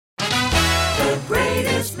the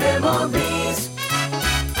greatest memories.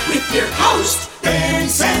 With your host, Ben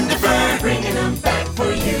Sandifer, bringing them back for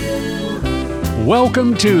you.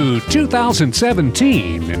 Welcome to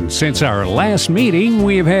 2017, and since our last meeting,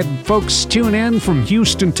 we have had folks tune in from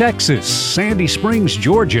Houston, Texas, Sandy Springs,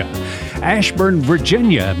 Georgia, Ashburn,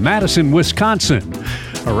 Virginia, Madison, Wisconsin,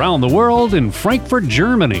 around the world in Frankfurt,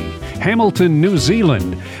 Germany, Hamilton, New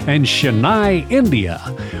Zealand, and Chennai, India.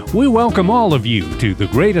 We welcome all of you to The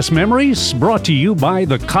Greatest Memories, brought to you by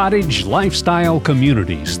the Cottage Lifestyle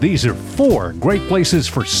Communities. These are 4 great places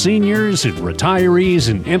for seniors and retirees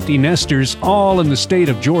and empty nesters, all in the state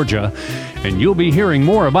of Georgia, and you'll be hearing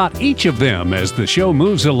more about each of them as the show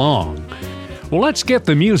moves along. Well, let's get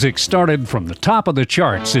the music started from the top of the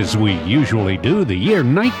charts, as we usually do. The year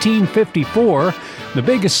 1954, the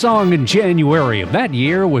biggest song in January of that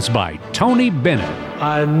year was by Tony Bennett.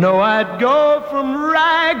 I know I'd go from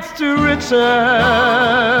rags to riches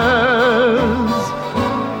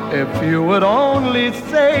if you would only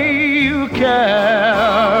say you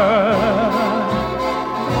care.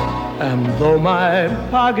 And though my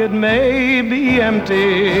pocket may be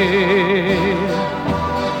empty,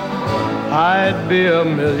 I'd be a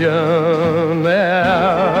millionaire.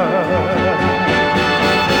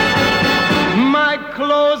 My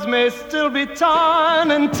clothes may still be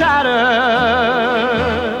torn and tattered,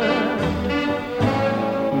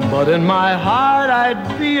 but in my heart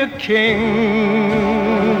I'd be a king.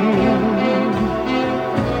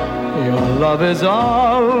 Your love is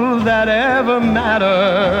all that ever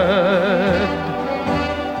mattered.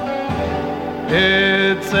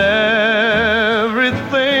 It's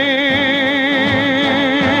everything.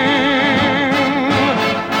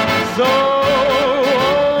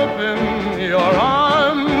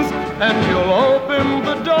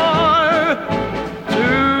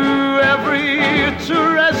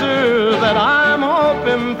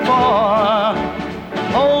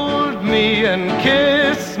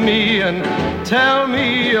 And tell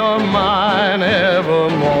me you're mine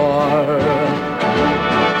evermore.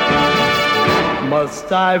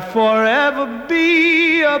 Must I forever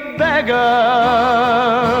be a beggar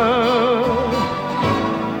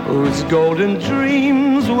whose golden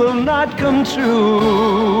dreams will not come true?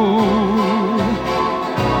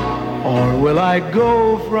 Or will I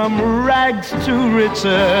go from rags to riches?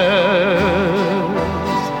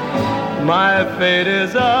 My fate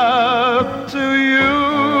is up to you.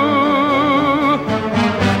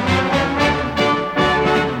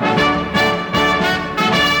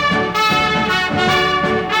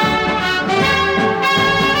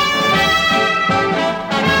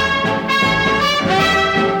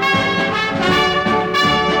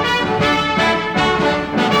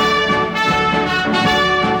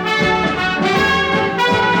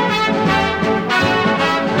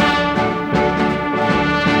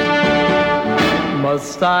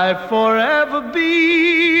 Must I forever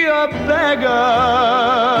be a beggar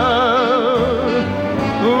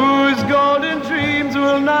whose golden dreams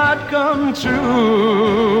will not come true?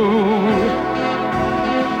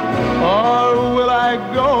 Or will I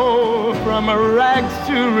go from rags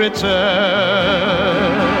to riches?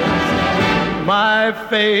 My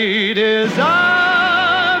fate is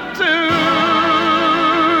up to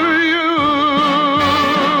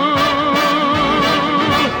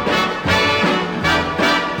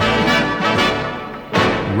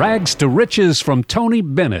Rags to Riches from Tony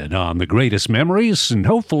Bennett on The Greatest Memories, and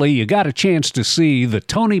hopefully you got a chance to see the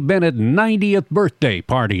Tony Bennett 90th birthday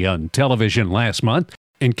party on television last month.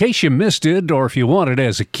 In case you missed it, or if you want it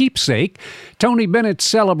as a keepsake, Tony Bennett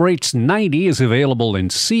Celebrates 90 is available in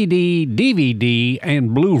CD, DVD,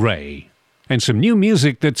 and Blu-ray. And some new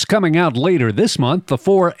music that's coming out later this month, the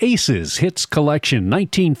 4 Aces Hits Collection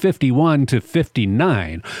 1951 to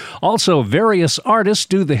 59. Also, various artists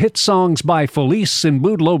do the hit songs by Felice and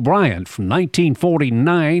Boudleaux Bryant from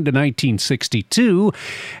 1949 to 1962,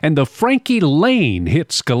 and the Frankie Lane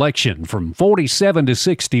Hits Collection from 47 to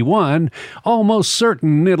 61. Almost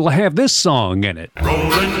certain it'll have this song in it.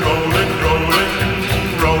 Rollin', rollin', rollin',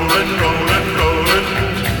 rollin', rollin', rollin',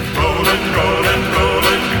 rollin', rollin',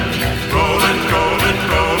 rollin', rollin', rollin',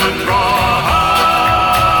 rollin',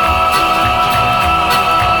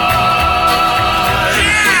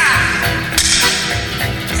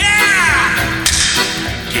 yeah!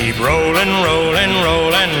 Keep rollin', rollin',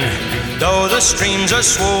 rollin', though the streams are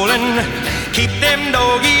swollen, keep them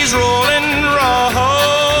doggies rollin',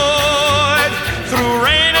 right through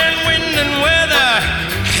rain and wind and weather,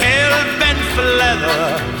 hell-bent for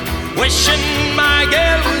leather, wishing my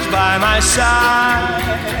gal was by my side.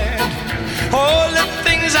 All the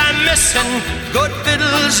things I'm missing, good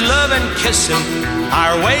fiddles, love and kissing,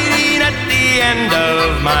 are waiting at the end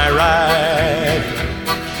of my ride.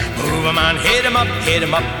 on, hit 'em up, hit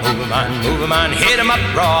 'em up, move 'em on, hit 'em up,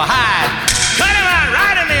 rawhide. Cut 'em out,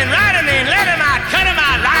 ride 'em in, let 'em out, cut 'em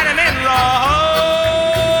out, ride 'em in, rawhide.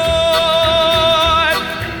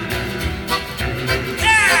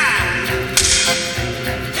 Yeah!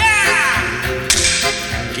 Yeah!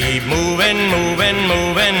 Keep moving,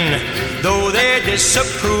 though they're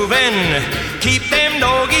disapproving. Keep them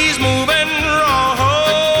doggies moving, rawhide.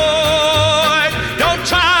 Don't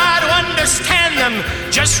try to understand them,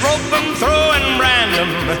 just rope them, throw and brand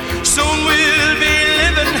them. Soon we'll be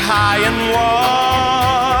living high and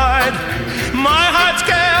wide. My heart's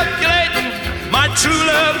calculating, my true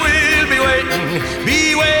love will be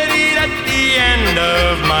waiting at the end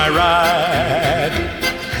of my ride.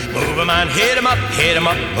 Move 'em on, hit 'em up,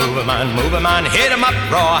 move 'em on, hit 'em up,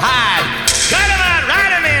 rawhide. Cut 'em out,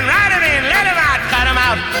 ride 'em in, let 'em out, cut 'em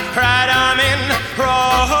out, ride 'em in,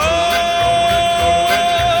 rawhide.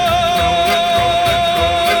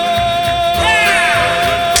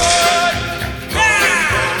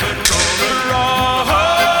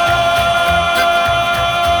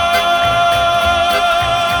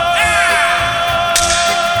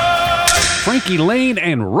 Frankie Laine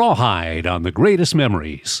and Rawhide on The Greatest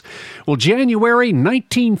Memories. Well, January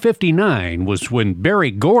 1959 was when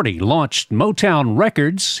Berry Gordy launched Motown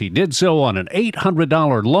Records. He did so on an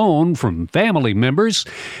 $800 loan from family members,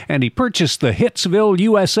 and he purchased the Hitsville,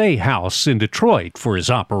 USA house in Detroit for his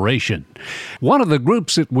operation. One of the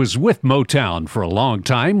groups that was with Motown for a long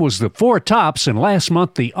time was the Four Tops, and last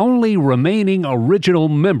month the only remaining original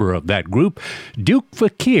member of that group, Duke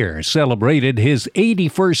Fakir, celebrated his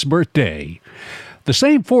 81st birthday. The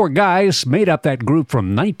same four guys made up that group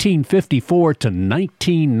from 1954 to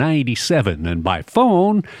 1997, and by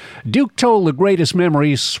phone, Duke told The Greatest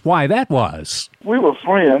Memories why that was. We were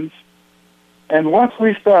friends, and once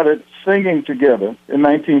we started singing together in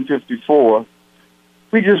 1954,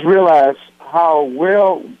 we just realized how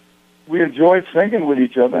well we enjoyed singing with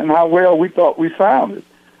each other and how well we thought we sounded.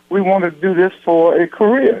 We wanted to do this for a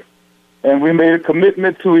career. And we made a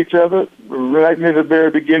commitment to each other right near the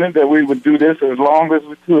very beginning that we would do this as long as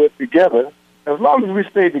we could together. As long as we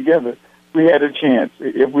stayed together, we had a chance.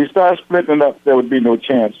 If we started splitting up, there would be no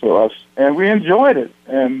chance for us. And we enjoyed it.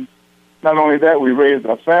 And not only that, we raised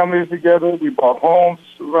our families together. We bought homes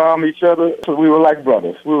around each other. So we were like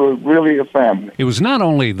brothers. We were really a family. It was not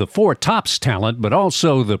only the Four Tops talent, but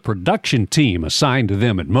also the production team assigned to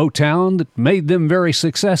them at Motown that made them very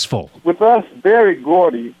successful. With us, Berry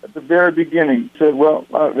Gordy, at the very beginning, said, well,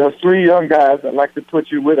 there's three young guys I'd like to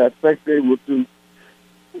put you with. I think they will do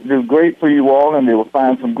great for you all, and they will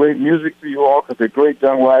find some great music for you all because they're great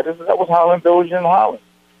young writers. That was Holland Dozier and Holland.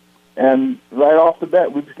 And right off the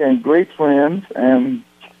bat, we became great friends. And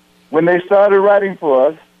when they started writing for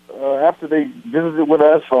us, after they visited with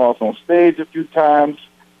us, saw us on stage a few times,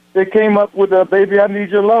 they came up with Baby, I Need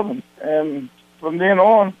Your Lovin'. And from then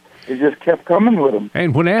on, it just kept coming with them.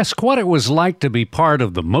 And when asked what it was like to be part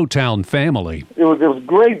of the Motown family, it was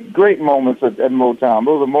great moments at Motown.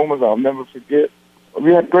 Those are moments I'll never forget.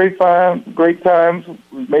 We had great times.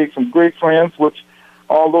 We made some great friends, which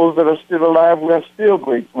all those that are still alive, we are still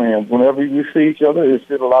great friends. Whenever we see each other, there's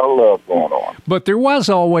still a lot of love going on. But there was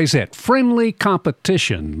always that friendly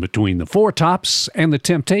competition between the Four Tops and the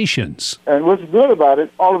Temptations. And what's good about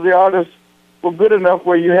it, all of the artists were good enough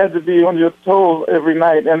where you had to be on your toes every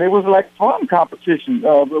night, and it was like fun competition.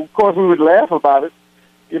 Of course, we would laugh about it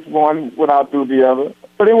if one would outdo the other.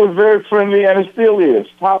 But it was very friendly, and it still is.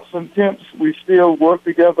 Tops and Temps, we still work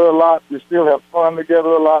together a lot. We still have fun together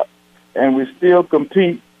a lot. And we still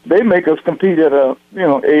compete. They make us compete at a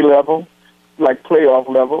A level, like playoff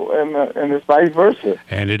level, and it's vice versa.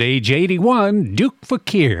 And at age 81, Duke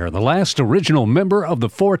Fakir, the last original member of the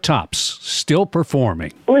Four Tops, still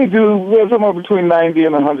performing. We do somewhere between 90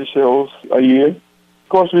 and 100 shows a year. Of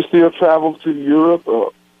course, we still travel to Europe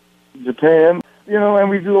or Japan, and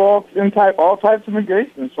we do all types of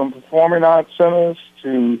engagements, from performing arts centers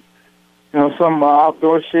to some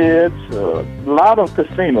outdoor sheds, a lot of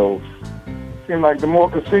casinos. Seems like the more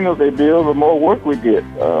casinos they build, the more work we get.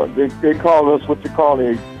 They call us what you call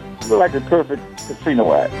we're like a perfect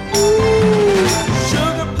casino act.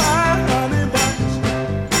 Sugar pie, honey buns,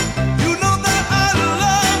 you know that I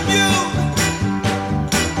love you.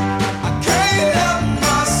 I can't help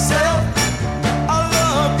myself. I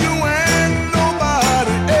love you and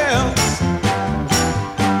nobody else.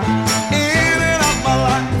 In and out my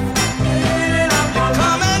life,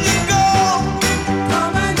 come and you go,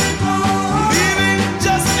 leaving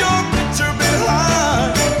just your picture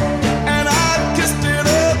behind. And I've kissed it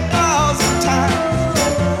 1,000 times.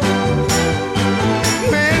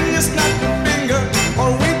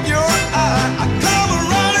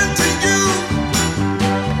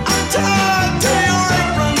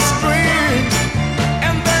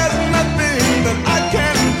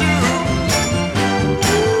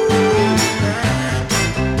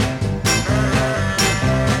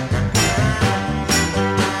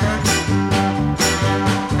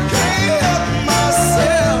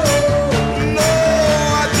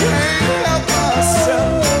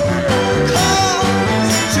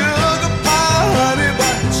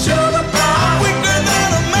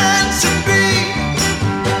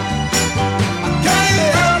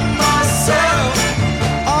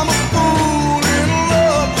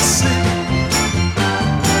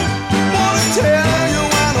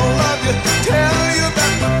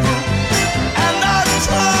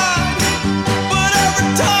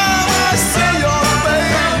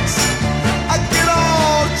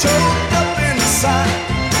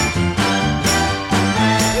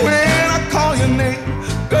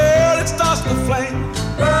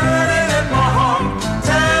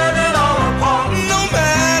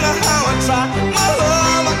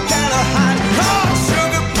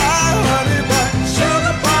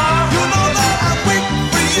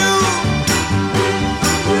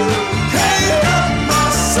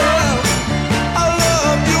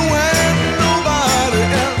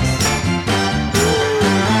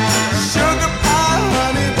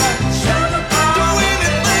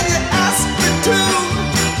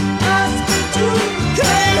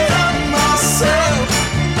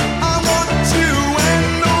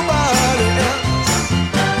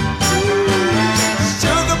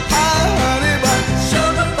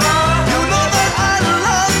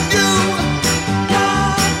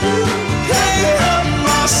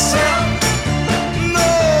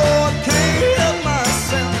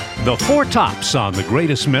 The Four Tops on the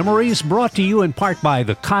Greatest Memories, brought to you in part by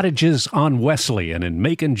the Cottages on Wesleyan in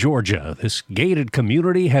Macon, Georgia. This gated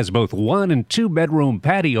community has both 1- and 2-bedroom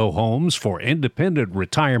patio homes for independent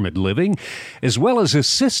retirement living, as well as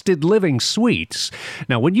assisted living suites.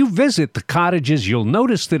 Now, when you visit the cottages, you'll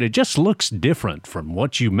notice that it just looks different from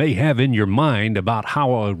what you may have in your mind about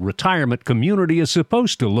how a retirement community is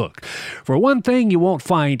supposed to look. For one thing, you won't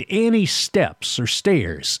find any steps or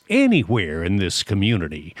stairs anywhere in this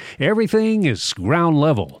community. Everything is ground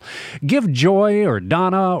level. Give Joy or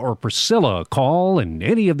Donna or Priscilla a call, and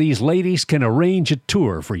any of these ladies can arrange a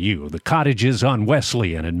tour for you. The Cottages on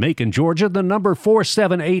Wesleyan in Macon, Georgia. The number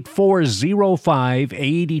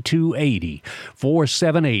 478-405-8280.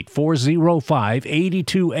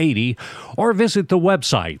 478-405-8280. Or visit the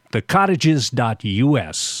website,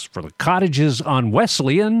 thecottages.us, for the Cottages on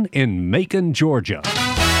Wesleyan in Macon, Georgia.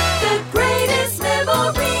 The greatest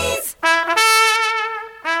memories.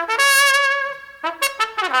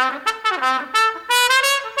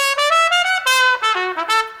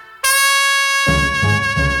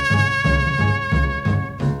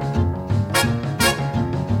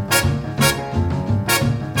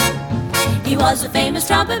 He was a famous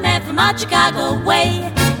trumpet man from out Chicago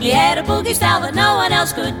way. He had a boogie style that no one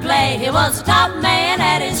else could play. He was a top man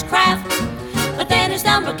at his craft, but then his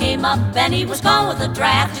number came up and he was gone with the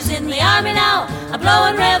draft. He's in the army now, a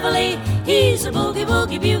blowing reveille. He's a boogie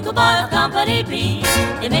woogie bugle boy of Company B.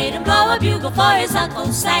 They made him blow a bugle for his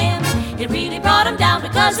Uncle Sam. It really brought him down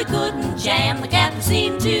because he couldn't jam. The captain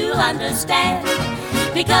seemed to understand,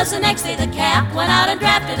 because the next day the cap went out and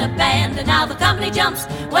drafted a band. And now the company jumps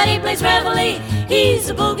when he plays reveille.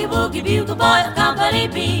 He's a boogie woogie bugle boy of Company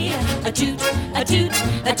B. A toot, a toot,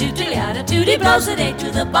 a toot-a-toot, a toot. He blows it 8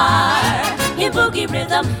 to the bar. In boogie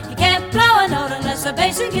rhythm, he can't blow a note unless the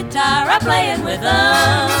bass and guitar are playing with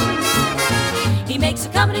him. He makes the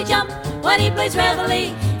company jump when he plays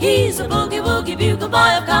reveille. He's a boogie woogie bugle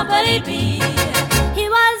boy of Company B. He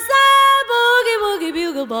was a boogie woogie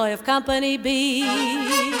bugle boy of Company B.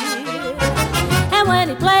 And when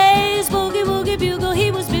he plays boogie woogie bugle,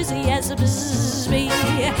 he was busy as a bee.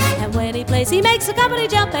 And when he plays, he makes the company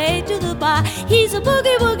jump 8 to the bar. He's a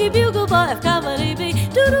boogie woogie bugle boy of Company B.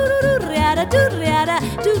 Do do do do riada do riada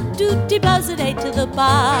do do. He blows it 8 to the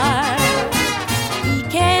bar. He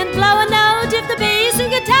can't blow a note if the bass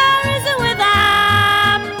and guitar isn't with him.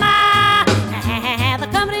 The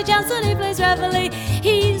company jumps when he plays reveille.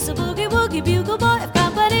 He's a boogie woogie bugle boy of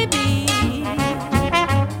Company B.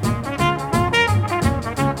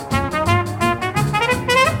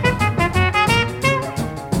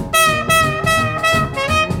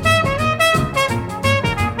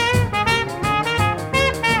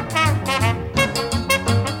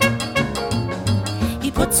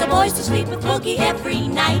 The boys to sleep with boogie every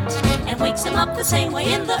night and wakes them up the same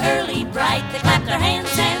way in the early bright. They clap their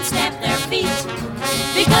hands and stamp their feet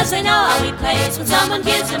because they know how he plays. When someone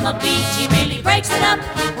gives him a beat, he really breaks it up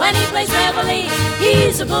when he plays reveille.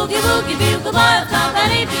 He's a boogie woogie bugle boy of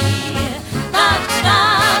Company B. Da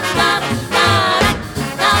da da da da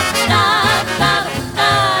da da da da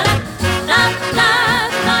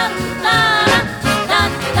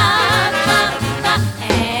da.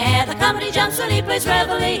 And the company jumps when he plays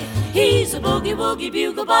reveille. He's a boogie woogie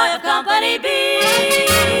bugle boy of Company B.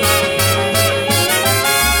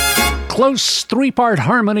 Close 3-part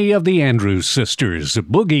harmony of the Andrews Sisters,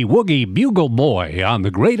 Boogie Woogie Bugle Boy on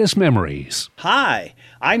the Greatest Memories. Hi,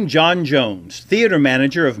 I'm John Jones, theater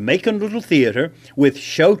manager of Macon Little Theater with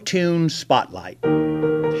Showtune Spotlight.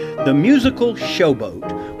 The musical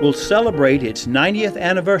Showboat will celebrate its 90th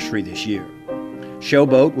anniversary this year.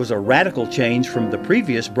 Showboat was a radical change from the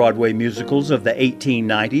previous Broadway musicals of the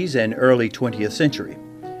 1890s and early 20th century.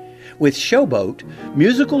 With Showboat,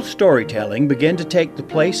 musical storytelling began to take the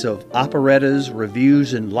place of operettas,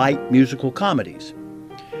 revues, and light musical comedies.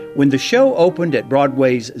 When the show opened at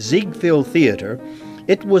Broadway's Ziegfeld Theater,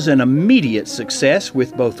 it was an immediate success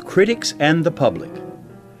with both critics and the public.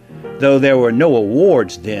 Though there were no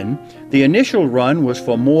awards then, the initial run was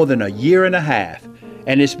for more than a year and a half,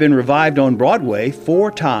 and it's been revived on Broadway 4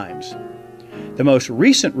 times. The most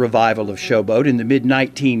recent revival of Showboat in the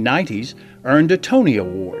mid-1990s earned a Tony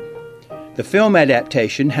Award. The film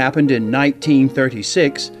adaptation happened in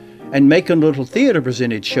 1936, and Macon Little Theater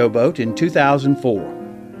presented Showboat in 2004.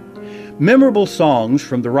 Memorable songs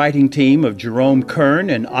from the writing team of Jerome Kern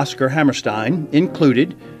and Oscar Hammerstein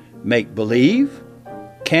included Make Believe,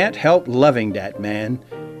 Can't Help Loving That Man,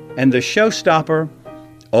 and the showstopper,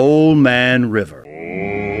 Old Man River.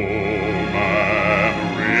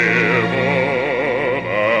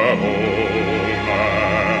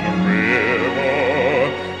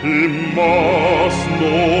 He must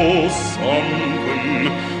know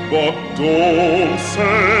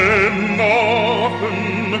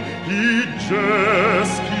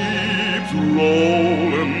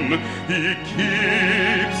he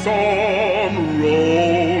keeps on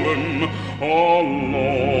rolling along.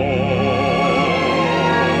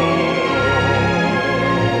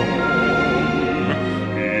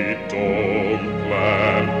 He don't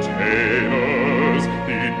plant taters,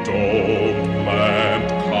 he don't plant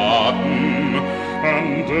cotton,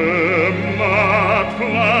 and them that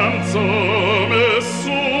plants 'em is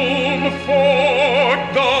soon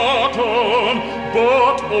forgotten.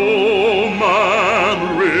 But Old Man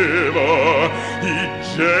River, he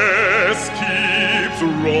just keeps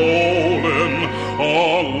rolling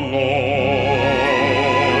along.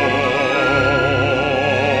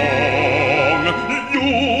 You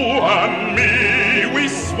and me, we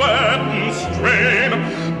sweat and strain,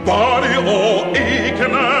 body all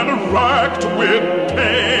aching and racked with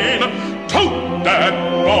pain. Tote that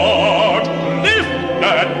barge, lift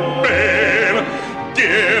that bale,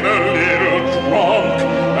 get a little drunk,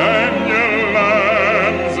 and your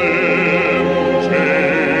land's in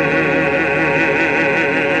jail.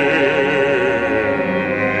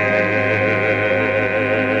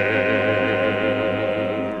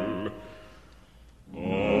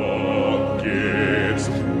 Oh, gets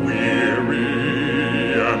weary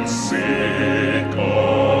and sick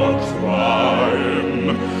of trying.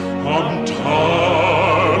 I'm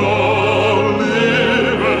tired of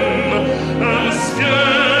living and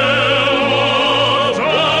scared of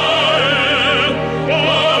dying.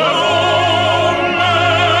 But Old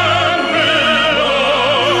Man River,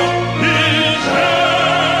 he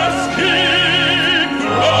just keeps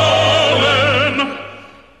rolling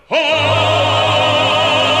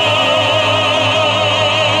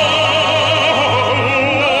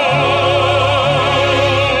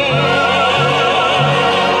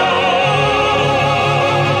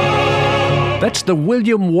That's the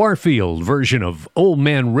William Warfield version of Old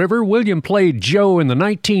Man River. William played Joe in the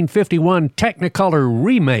 1951 Technicolor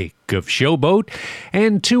remake of Showboat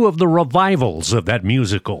and two of the revivals of that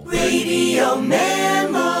musical. Radio Memories.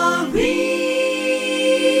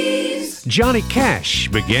 Johnny Cash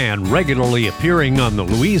began regularly appearing on the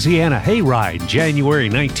Louisiana Hayride January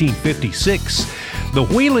 1956. The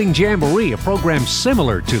Wheeling Jamboree, a program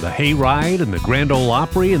similar to the Hayride and the Grand Ole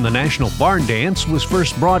Opry and the National Barn Dance, was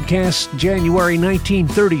first broadcast January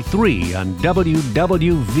 1933 on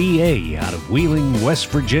WWVA out of Wheeling, West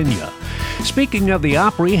Virginia. Speaking of the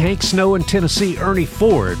Opry, Hank Snow and Tennessee Ernie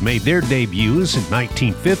Ford made their debuts in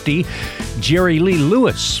 1950. Jerry Lee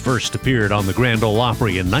Lewis first appeared on the Grand Ole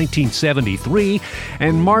Opry in 1973,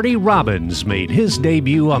 and Marty Robbins made his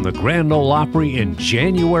debut on the Grand Ole Opry in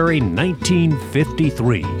January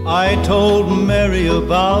 1953. I told Mary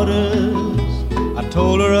about us. I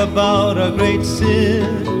told her about our great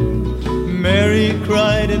sin. Mary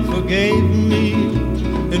cried and forgave me,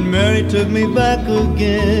 and Mary took me back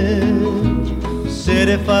again. Said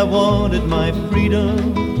if I wanted my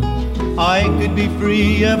freedom, I could be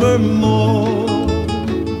free evermore.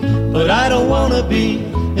 But I don't want to be,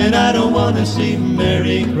 and I don't want to see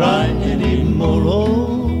Mary cry anymore.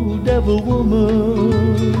 Oh, devil woman,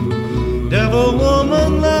 let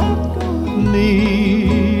go of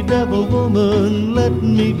me. Devil woman, let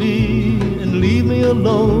me be, and leave me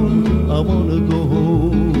alone. I want to go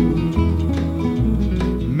home.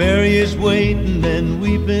 Mary is waiting and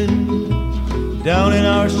weeping down in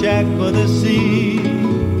our shack by the sea.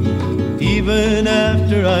 Even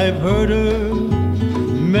after I've hurt her,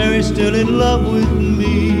 Mary's still in love with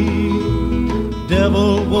me.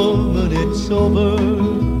 Devil woman, it's over.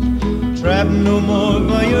 Trapped no more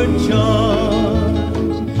by your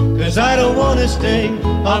charms. 'Cause I don't want to stay,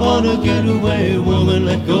 I want to get away. Woman,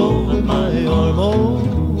 let go of my arm. Oh,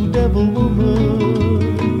 devil woman,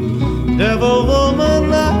 let go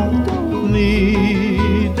of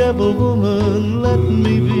me. Devil woman, let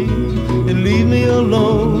me be, and leave me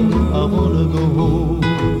alone. I wanna go home.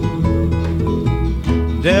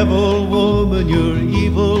 Devil woman, you're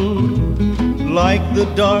evil, like the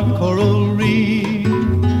dark coral reef,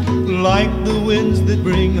 like the winds that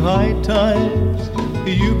bring high tides.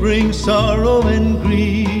 You bring sorrow and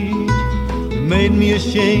grief. Made me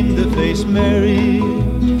ashamed to face Mary,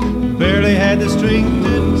 barely had the strength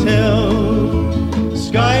to tell.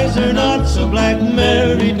 Skies are not so black,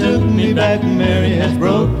 Mary took me back. Mary has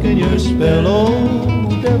broken your spell. Oh,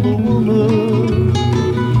 devil woman,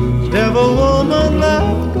 let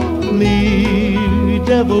go of me.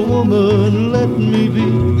 Devil woman, let me be,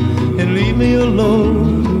 and leave me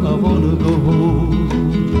alone. I wanna go home.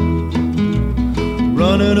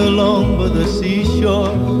 Running along by the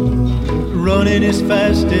seashore, running as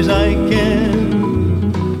fast as I can.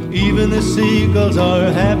 Even the seagulls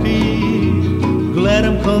are happy, glad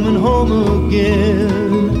I'm coming home again.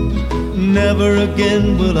 never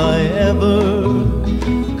again will I ever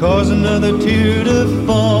cause another tear to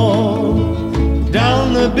fall.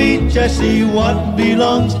 Down the beach I see what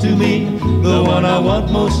belongs to me, the one I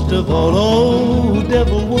want most of all. Oh,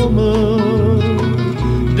 devil woman,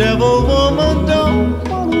 don't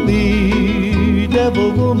follow me.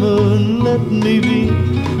 Devil woman, let me be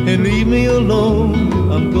and leave me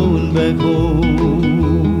alone. I'm going back home.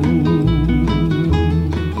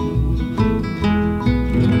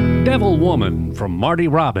 Devil Woman from Marty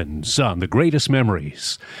Robbins on The Greatest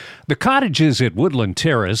Memories. The Cottages at Woodland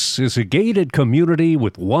Terrace is a gated community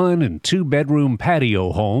with 1- and 2-bedroom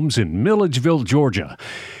patio homes in Milledgeville, Georgia.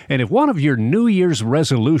 And if one of your New Year's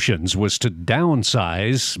resolutions was to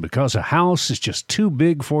downsize because a house is just too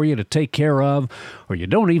big for you to take care of, or you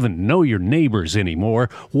don't even know your neighbors anymore,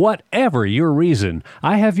 whatever your reason,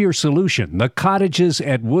 I have your solution, The Cottages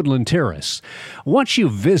at Woodland Terrace. Once you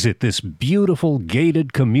visit this beautiful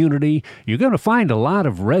gated community, you're going to find a lot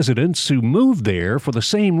of residents who moved there for the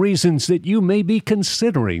same reasons that you may be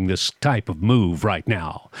considering this type of move right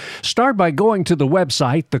now. Start by going to the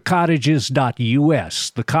website,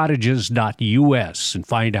 thecottages.us, thecottages.us, and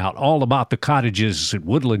find out all about the Cottages at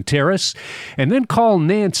Woodland Terrace, and then call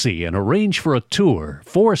Nancy and arrange for a tour.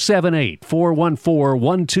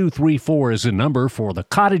 478-414-1234 is the number for the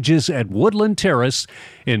Cottages at Woodland Terrace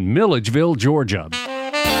in Milledgeville, Georgia.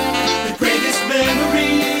 The greatest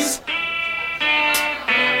memories.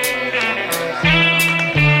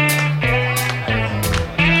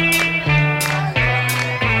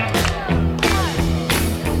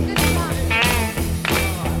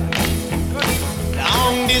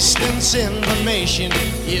 Long distance information,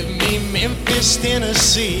 give me Memphis,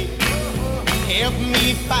 Tennessee. Help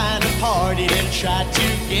me find a party that tried to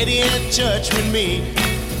get in touch with me.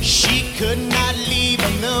 She could not leave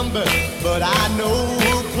a number, but I know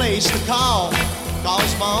a place to call.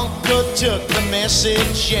 Cause my uncle took the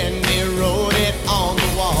message and he wrote it on the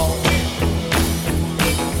wall.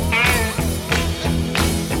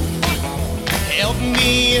 Help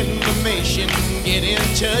me information, get in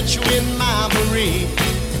touch with my Marie.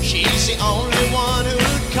 She's the only one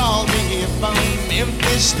who'd call me here from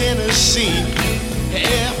Memphis, Tennessee.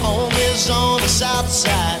 Her home is on the south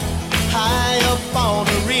side, high up on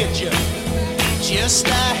a ridge, just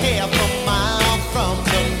a half a mile from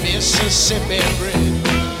the Mississippi Bridge.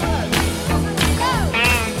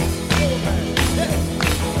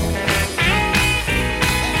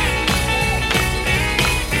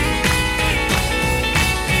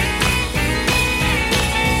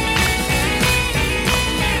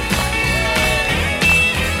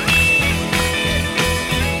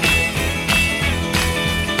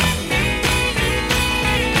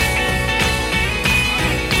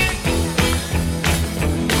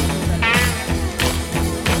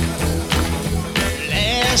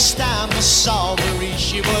 Last time I saw Marie,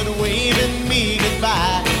 she was waving me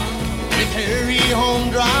goodbye. With her home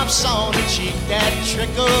drops on her cheek that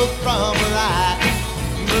trickled from her eye.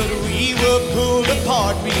 But we were pulled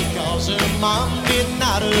apart because her mom did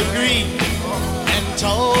not agree and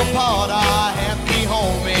tore apart our happy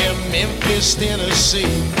home in Memphis,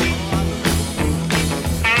 Tennessee.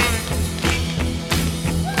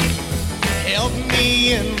 Help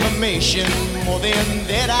me information, more than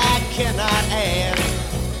that I cannot add.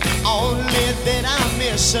 Only that I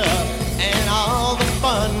miss her and all the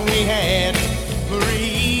fun we had.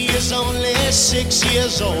 Marie is only 6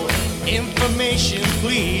 years old. Information,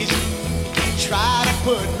 please. Try to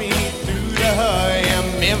put me through to her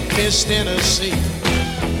in Memphis, Tennessee.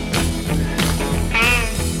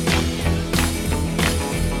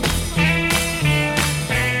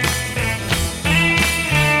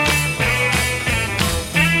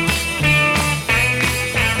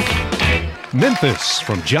 Memphis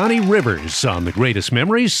from Johnny Rivers on The Greatest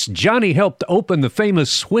Memories. Johnny helped open the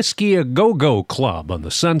famous Whiskey A Go-Go Club on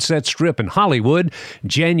the Sunset Strip in Hollywood,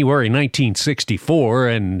 January 1964,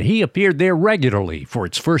 and he appeared there regularly for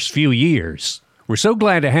its first few years. We're so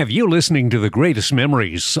glad to have you listening to The Greatest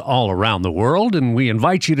Memories all around the world, and we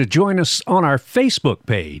invite you to join us on our Facebook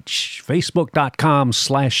page.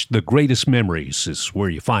 Facebook.com/The Greatest Memories is where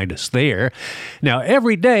you find us there. Now,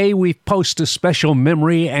 every day we post a special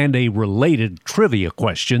memory and a related trivia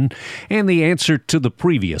question, and the answer to the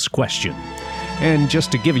previous question. And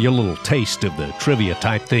just to give you a little taste of the trivia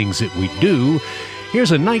type things that we do,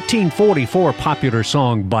 here's a 1944 popular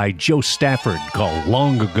song by Joe Stafford called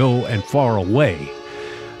Long Ago and Far Away.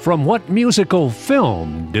 From what musical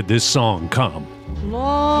film did this song come?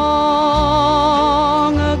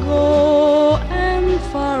 Long ago and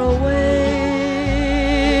far away,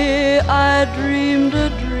 I dreamed a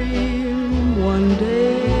dream one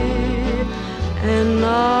day, and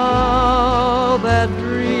now that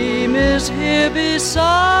dream is here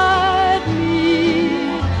beside me.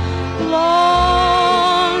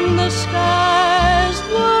 Long the skies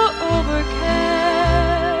were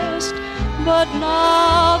overcast, but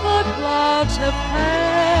now the clouds have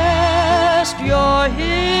passed. You're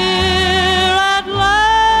here at last.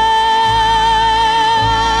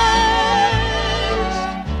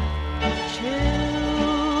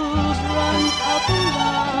 Chills run up and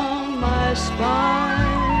down my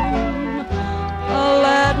spine.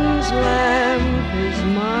 Aladdin's lamp is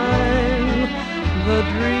mine. The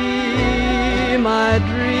dream I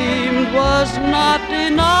dreamed was not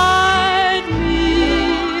denied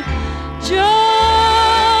me.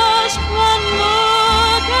 Just one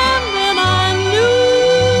look and then I knew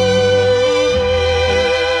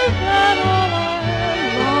that all I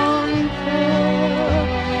longed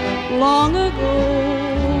for long ago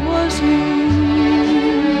was you.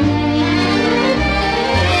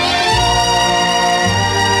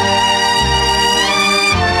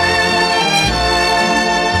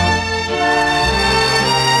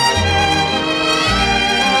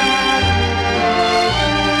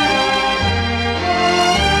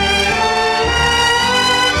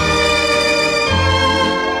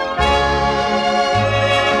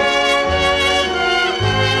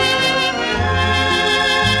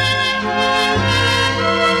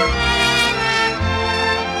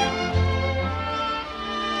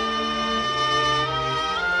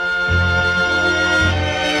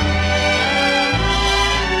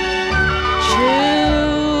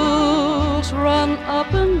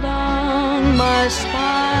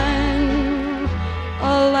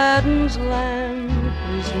 Aladdin's lamp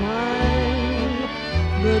is mine.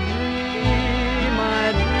 The dream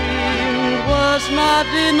I dreamed was not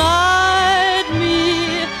denied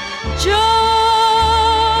me.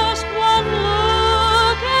 Just one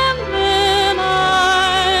look and then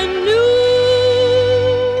I knew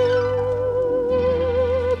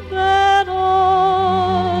that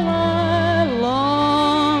all I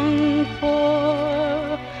longed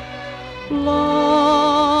for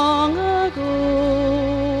long ago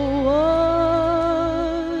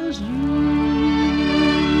was you.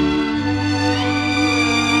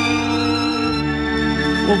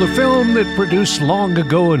 Well, the film that produced Long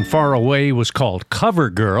Ago and Far Away was called Cover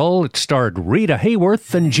Girl. It starred Rita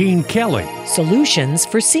Hayworth and Gene Kelly. Solutions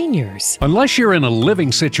for seniors. Unless you're in a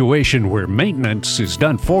living situation where maintenance is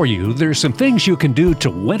done for you, there's some things you can do to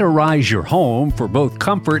winterize your home for both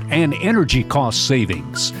comfort and energy cost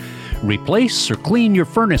savings. Replace or clean your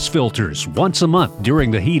furnace filters once a month during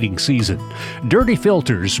the heating season. Dirty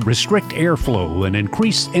filters restrict airflow and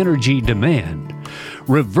increase energy demand.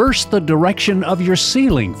 Reverse the direction of your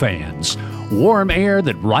ceiling fans. Warm air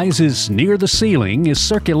that rises near the ceiling is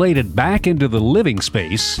circulated back into the living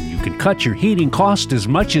space. You can cut your heating cost as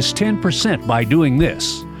much as 10% by doing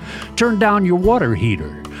this. Turn down your water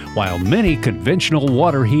heater. While many conventional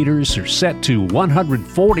water heaters are set to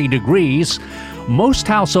 140 degrees, most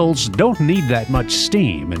households don't need that much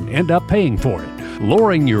steam and end up paying for it.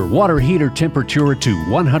 Lowering your water heater temperature to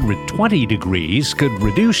 120 degrees could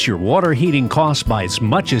reduce your water heating costs by as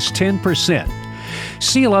much as 10%.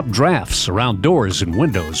 Seal up drafts around doors and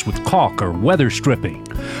windows with caulk or weather stripping.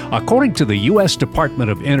 According to the U.S.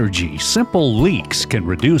 Department of Energy, simple leaks can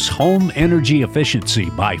reduce home energy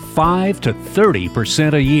efficiency by 5 to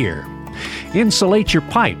 30% a year. Insulate your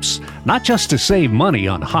pipes, not just to save money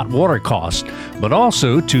on hot water costs, but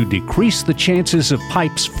also to decrease the chances of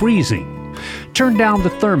pipes freezing. Turn down the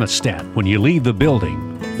thermostat when you leave the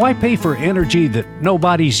building. Why pay for energy that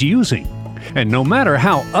nobody's using? And no matter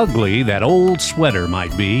how ugly that old sweater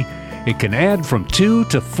might be, it can add from 2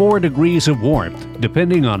 to 4 degrees of warmth,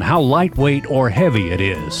 depending on how lightweight or heavy it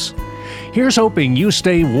is. Here's hoping you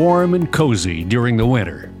stay warm and cozy during the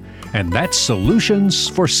winter. And that's Solutions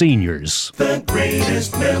for Seniors. The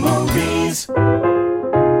greatest memories.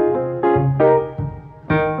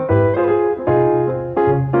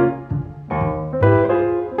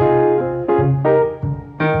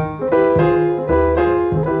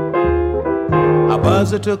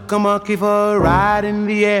 Buzzer took a monkey for a ride in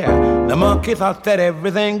the air. The monkey thought that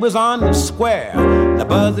everything was on the square. The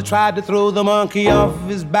buzzer tried to throw the monkey off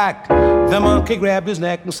his back. The monkey grabbed his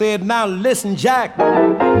neck and said, "Now listen, Jack.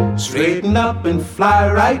 Straighten up and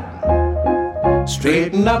fly right.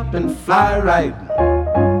 Straighten up and fly right.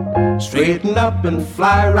 Straighten up and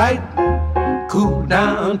fly right. Cool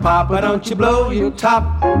down, Papa, don't you blow your top.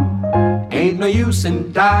 Ain't no use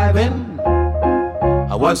in diving.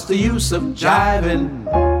 What's the use of jiving?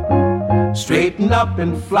 Straighten up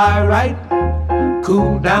and fly right.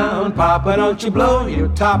 Cool down, Papa, don't you blow your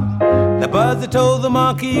top. The buzzer told the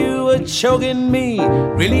monkey, you were choking me.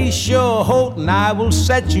 Release your hold and I will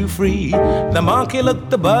set you free. The monkey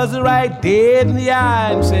looked the buzzer right dead in the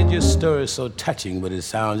eye and said, your story's so touching, but it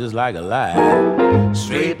sounds just like a lie.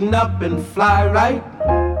 Straighten up and fly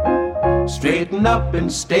right. Straighten up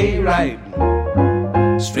and stay right.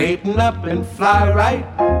 Straighten up and fly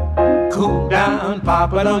right. Cool down,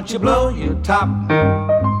 Papa, don't you blow your top.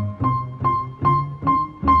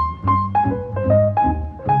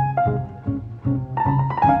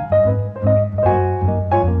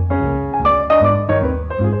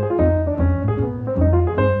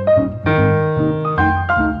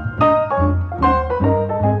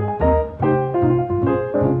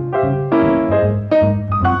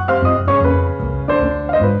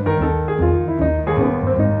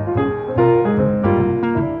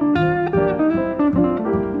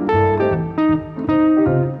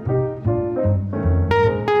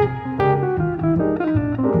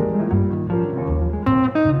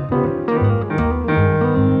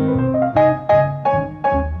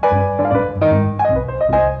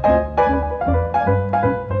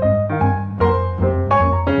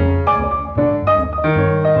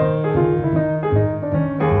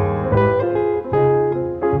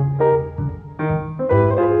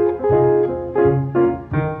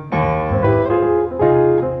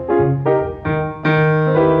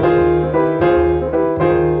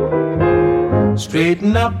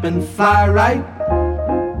 Straighten up and fly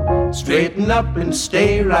right. Straighten up and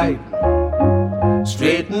stay right.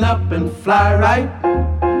 Straighten up and fly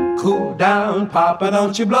right. Cool down, Papa,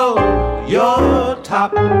 don't you blow your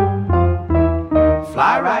top.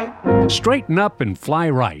 Fly right. Straighten Up and Fly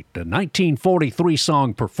Right, a 1943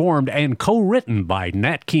 song performed and co-written by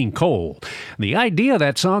Nat King Cole. The idea of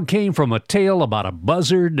that song came from a tale about a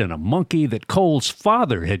buzzard and a monkey that Cole's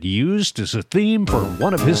father had used as a theme for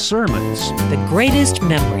one of his sermons. The greatest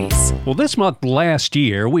memories. Well, this month last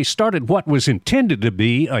year, we started what was intended to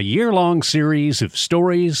be a year-long series of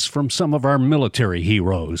stories from some of our military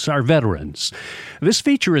heroes, our veterans. This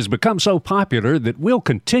feature has become so popular that we'll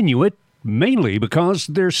continue it, mainly because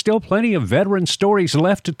there's still plenty of veteran stories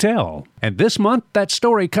left to tell. And this month, that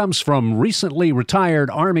story comes from recently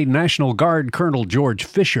retired Army National Guard Colonel George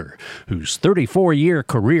Fisher, whose 34-year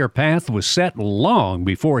career path was set long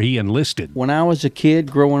before he enlisted. When I was a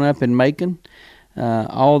kid growing up in Macon,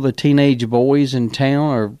 all the teenage boys in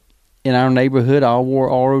town or in our neighborhood all wore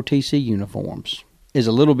ROTC uniforms. As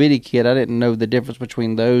a little bitty kid, I didn't know the difference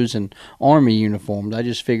between those and Army uniforms. I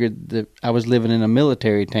just figured that I was living in a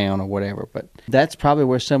military town or whatever. But that's probably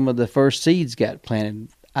where some of the first seeds got planted.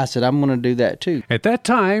 I said, I'm going to do that too. At that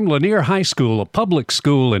time, Lanier High School, a public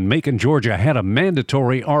school in Macon, Georgia, had a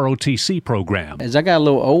mandatory ROTC program. As I got a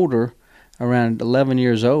little older, around 11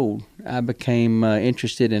 years old, I became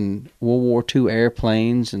interested in World War II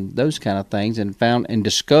airplanes and those kind of things, and found and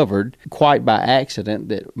discovered quite by accident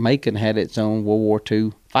that Macon had its own World War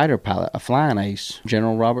II fighter pilot, a flying ace,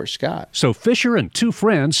 General Robert Scott. So Fisher and two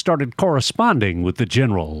friends started corresponding with the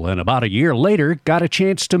general, and about a year later got a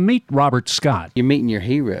chance to meet Robert Scott. You're meeting your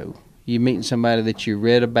hero. You're meeting somebody that you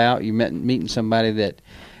read about. You're meeting somebody that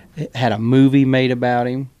had a movie made about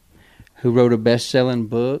him, who wrote a best-selling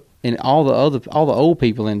book. And all the old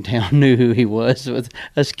people in town knew who he was.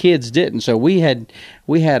 Us kids didn't. So we had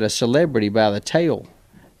a celebrity by the tail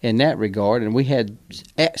in that regard, and we had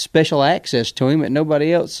special access to him that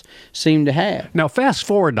nobody else seemed to have. Now, fast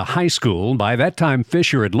forward to high school. By that time,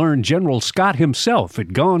 Fisher had learned General Scott himself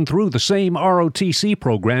had gone through the same ROTC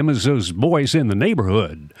program as those boys in the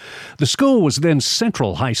neighborhood. The school was then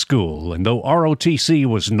Central High School, and though ROTC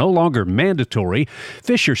was no longer mandatory,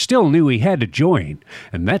 Fisher still knew he had to join,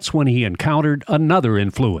 and that's when he encountered another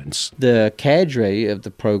influence. The cadre of the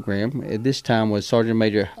program at this time was Sergeant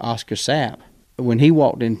Major Oscar Sapp. When he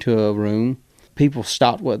walked into a room, people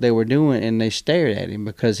stopped what they were doing and they stared at him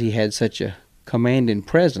because he had such a commanding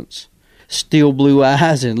presence. Steel blue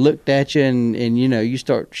eyes, and looked at you, and you know, you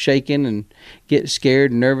start shaking and get scared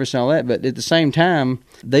and nervous and all that. But at the same time,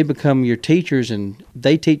 they become your teachers, and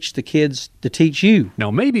they teach the kids to teach you.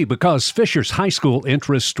 Now, maybe because Fisher's high school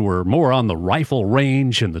interests were more on the rifle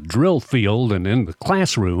range and the drill field and in the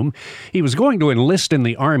classroom, he was going to enlist in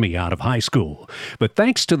the Army out of high school. But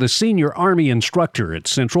thanks to the senior Army instructor at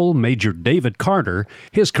Central, Major David Carter,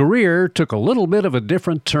 his career took a little bit of a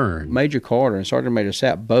different turn. Major Carter and Sergeant Major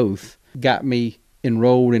Sapp both got me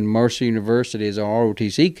enrolled in Mercer University as a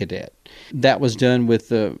ROTC cadet. That was done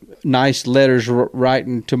with nice letters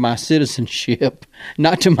writing to my citizenship,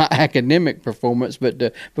 not to my academic performance,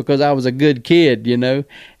 but because I was a good kid, you know.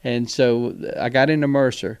 And so I got into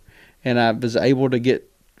Mercer, and I was able to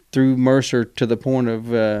get through Mercer to the point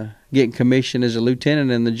of getting commissioned as a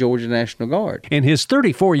lieutenant in the Georgia National Guard. In his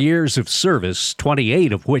 34 years of service,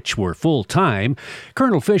 28 of which were full-time,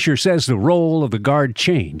 Colonel Fisher says the role of the Guard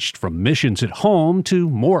changed from missions at home to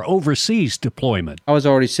more overseas deployment. I was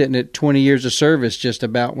already sitting at 20 years of service just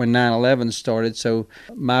about when 9/11 started, so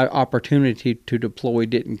my opportunity to deploy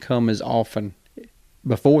didn't come as often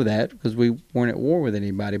before that because we weren't at war with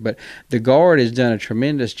anybody. But the Guard has done a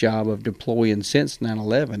tremendous job of deploying since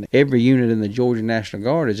 9/11. Every unit in the Georgia National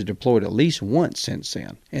Guard has deployed at least once since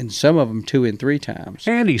then, and some of them 2 and 3 times.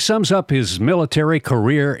 And he sums up his military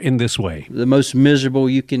career in this way. The most miserable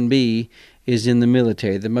you can be is in the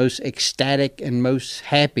military. The most ecstatic and most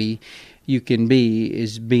happy you can be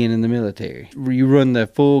is being in the military. You run the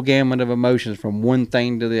full gamut of emotions from one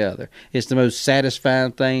thing to the other. It's the most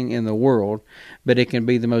satisfying thing in the world, but it can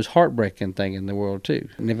be the most heartbreaking thing in the world too.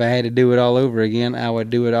 And if I had to do it all over again, I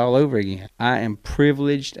would do it all over again. I am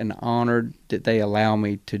privileged and honored that they allow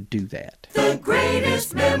me to do that. The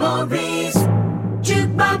greatest memories,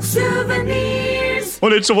 Jukebox Souvenirs.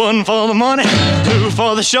 Well, it's 1 for the money, 2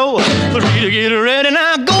 for the show, 3 to get ready.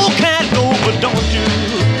 Now go, cat, go, but don't you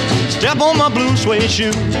step on my blue suede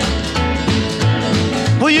shoe.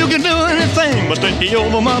 Well, you can do anything but stay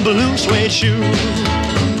over my blue suede shoe.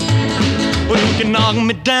 Well, you can knock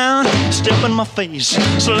me down, step in my face,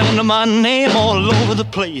 slander my name all over the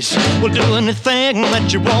place. Well, do anything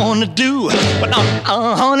that you want to do, but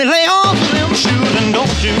honey, lay off them shoes and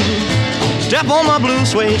don't you step on my blue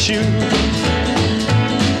suede shoe.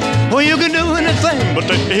 Well, you can do anything but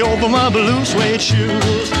stay over my blue suede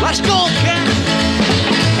shoes. Let's go, cat!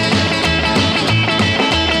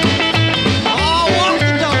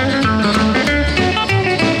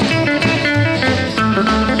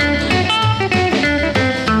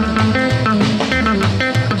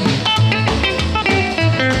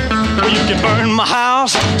 Burn my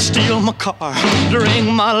house, steal my car, drink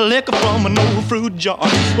my liquor from an old fruit jar.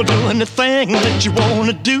 Well, do anything that you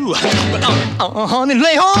wanna do, but honey,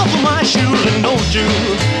 lay off of my shoes and don't you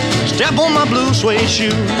step on my blue suede shoe.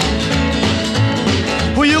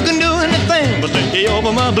 Well, you can do anything but lay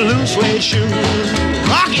over my blue suede shoe.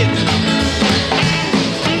 Rock it!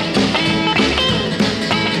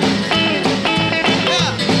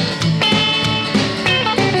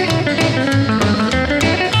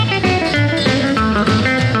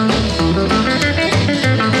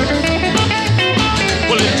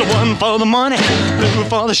 For the money, 2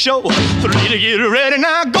 for the show, 3 to get ready.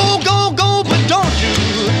 Now go, go, go, but don't you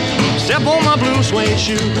step on my blue suede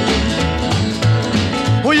shoe.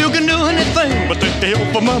 Well, you can do anything but stay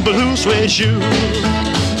over my blue suede shoe.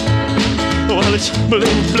 Well, it's blue,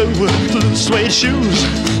 blue, blue suede shoes.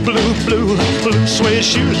 Blue, blue, blue suede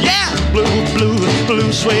shoes. Yeah! Blue, blue,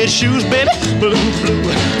 blue suede shoes, baby. Blue, blue,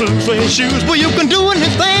 blue suede shoes. Well, you can do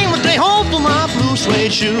anything but stay home for my blue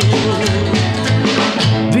suede shoes.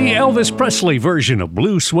 The Elvis Presley version of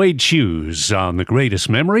Blue Suede Shoes on The Greatest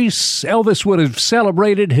Memories. Elvis would have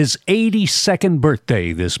celebrated his 82nd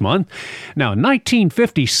birthday this month. Now, in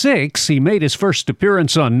 1956, he made his first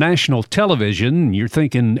appearance on national television. You're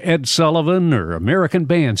thinking Ed Sullivan or American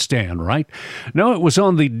Bandstand, right? No, it was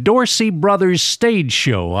on the Dorsey Brothers stage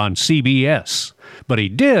show on CBS. But he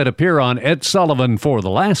did appear on Ed Sullivan for the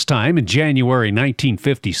last time in January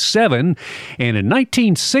 1957, and in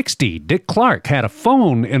 1960, Dick Clark had a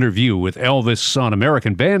phone interview with Elvis on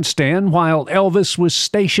American Bandstand while Elvis was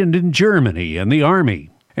stationed in Germany in the Army.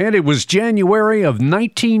 And it was January of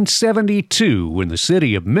 1972 when the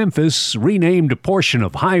city of Memphis renamed a portion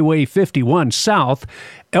of Highway 51 South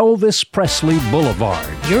Elvis Presley Boulevard.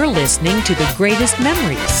 You're listening to The Greatest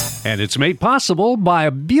Memories. And it's made possible by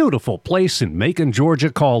a beautiful place in Macon, Georgia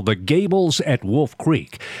called the Gables at Wolf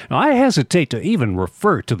Creek. Now, I hesitate to even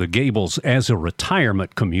refer to the Gables as a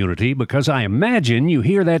retirement community because I imagine you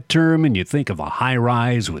hear that term and you think of a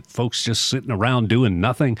high-rise with folks just sitting around doing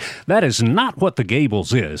nothing. That is not what the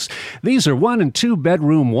Gables is. These are 1- and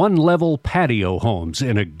 2-bedroom, 1-level patio homes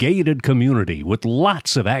in a gated community with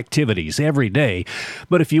lots of activities every day.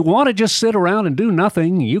 But if you want to just sit around and do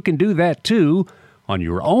nothing, you can do that too on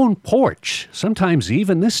your own porch, sometimes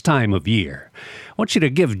even this time of year. I want you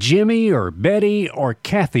to give Jimmy or Betty or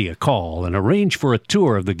Kathy a call and arrange for a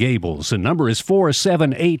tour of the Gables. The number is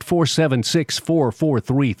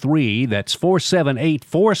 478-476-4433. That's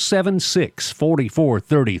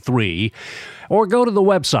 478-476-4433. Or go to the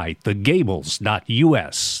website,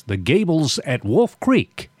 thegables.us. The Gables at Wolf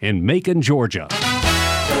Creek in Macon, Georgia.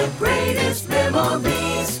 The greatest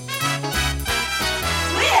memories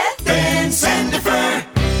with Ben Sandifer.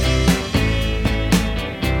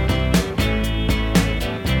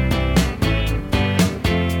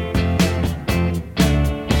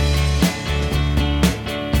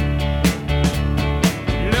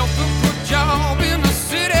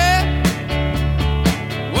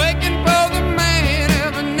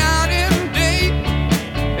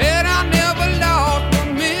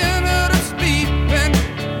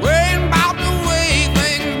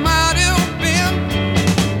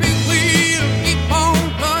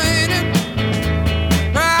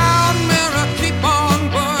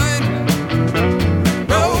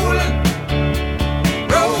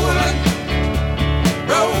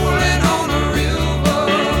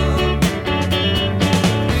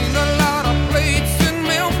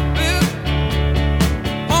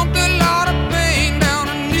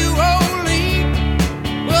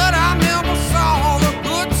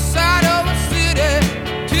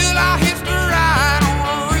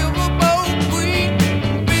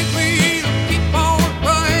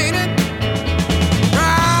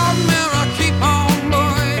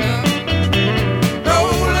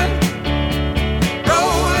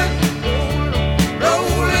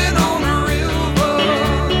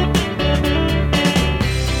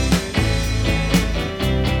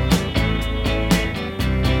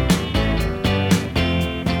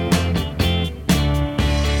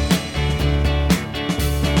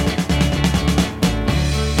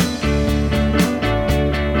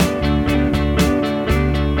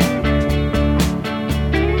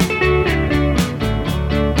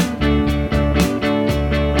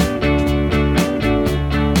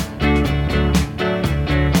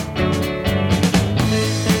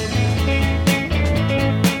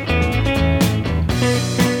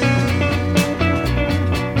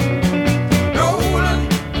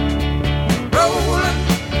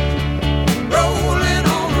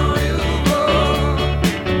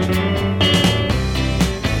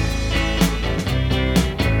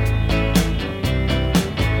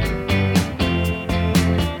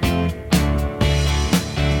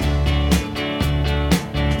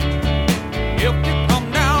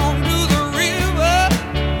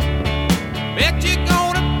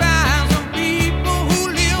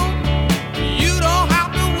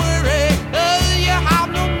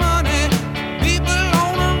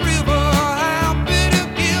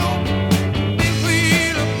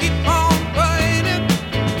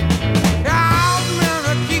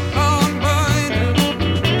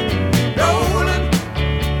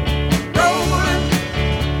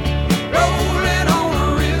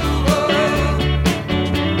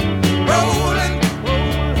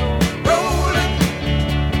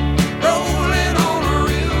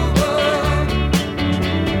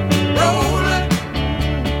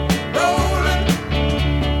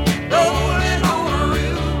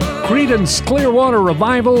 Creedence Clearwater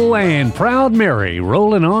Revival and Proud Mary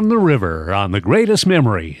rolling on the river on The Greatest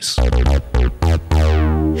Memories. Happy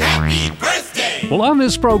birthday! Well, on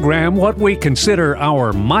this program, what we consider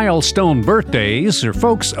our milestone birthdays are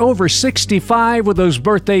folks over 65 with those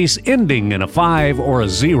birthdays ending in a 5 or a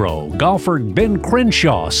 0. Golfer Ben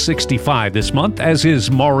Crenshaw, 65 this month, as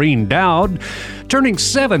is Maureen Dowd. Turning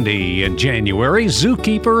 70 in January,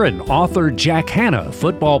 zookeeper and author Jack Hanna,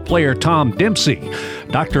 football player Tom Dempsey,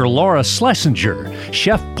 Dr. Laura Schlesinger,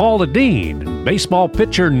 Chef Paula Dean, and baseball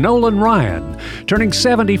pitcher Nolan Ryan. Turning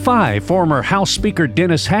 75, former House Speaker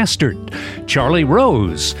Dennis Hastert, Charlie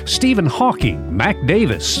Rose, Stephen Hawking, Mac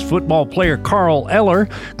Davis, football player Carl Eller,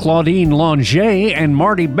 Claudine Longet, and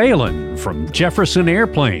Marty Balin from Jefferson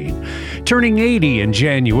Airplane. Turning 80 in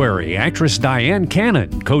January, actress Diane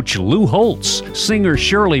Cannon, coach Lou Holtz, singer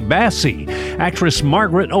Shirley Bassey, actress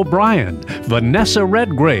Margaret O'Brien, Vanessa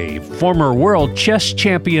Redgrave, former world chess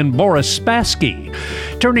champion Boris Spassky.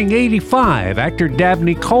 Turning 85, actor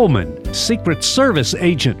Dabney Coleman, Secret Service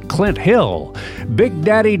agent Clint Hill, Big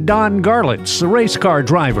Daddy Don Garlitz, the race car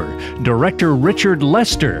driver, director Richard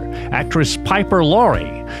Lester, actress Piper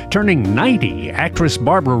Laurie. Turning 90, actress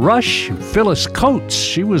Barbara Rush, Phyllis Coates.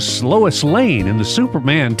 She was Lois Lane in the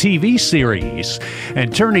Superman TV series.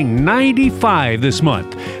 And turning 95 this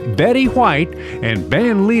month, Betty White and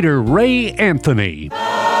band leader Ray Anthony.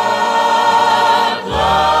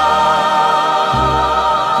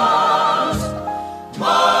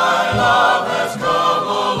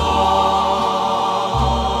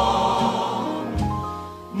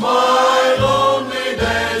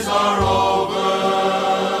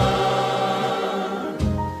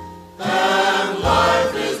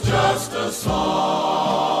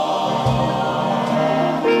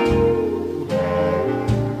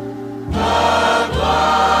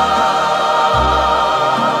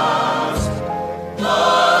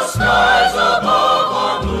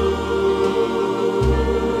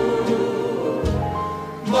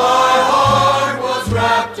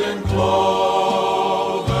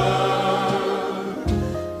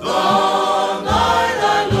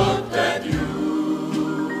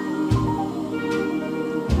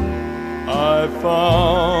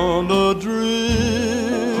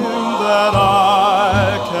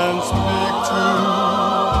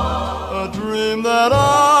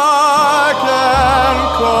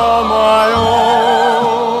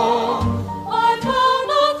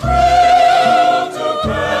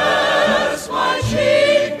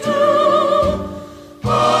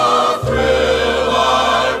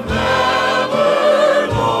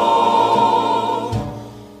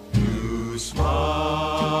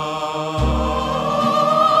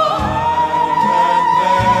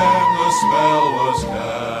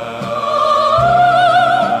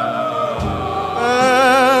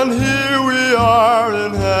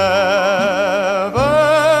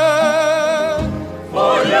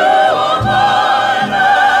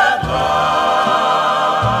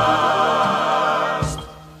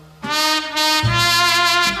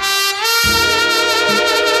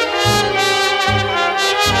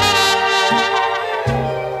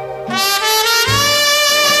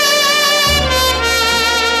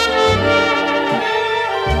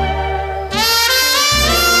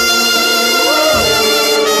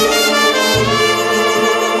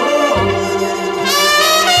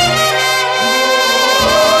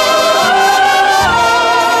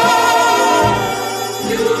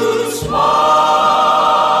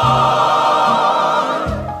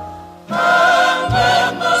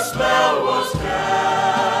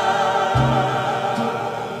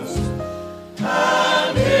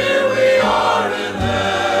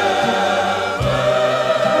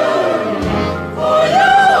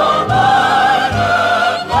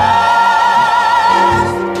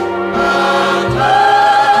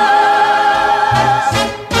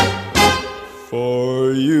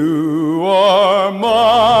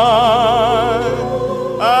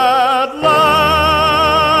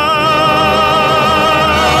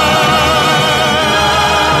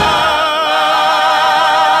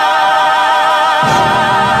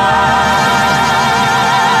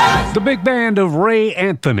 Big band of Ray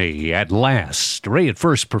Anthony, At Last. Ray had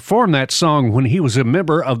first performed that song when he was a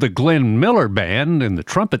member of the Glenn Miller Band in the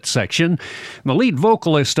trumpet section. The lead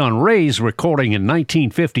vocalist on Ray's recording in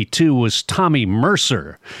 1952 was Tommy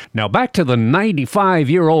Mercer. Now back to the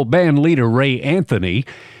 95-year-old band leader Ray Anthony.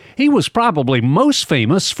 He was probably most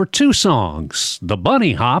famous for two songs, The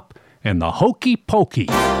Bunny Hop and The Hokey Pokey.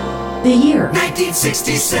 The year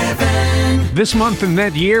 1967. This month and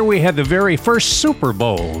that year, we had the very first Super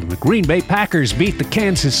Bowl. The Green Bay Packers beat the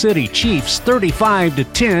Kansas City Chiefs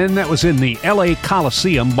 35-10. That was in the LA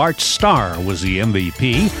Coliseum. Bart Starr was the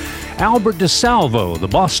MVP. Albert DeSalvo, the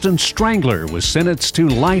Boston Strangler, was sentenced to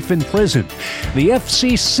life in prison. The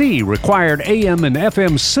FCC required AM and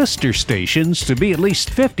FM sister stations to be at least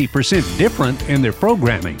 50% different in their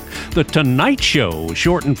programming. The Tonight Show was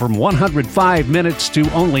shortened from 105 minutes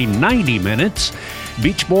to only 90 minutes.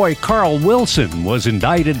 Beach Boy Carl Wilson was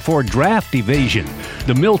indicted for draft evasion.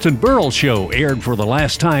 The Milton Berle Show aired for the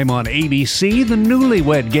last time on ABC. The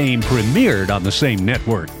Newlywed Game premiered on the same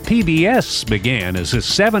network. PBS began as a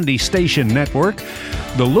 70-station network.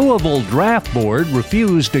 The Louisville Draft Board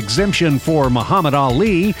refused exemption for Muhammad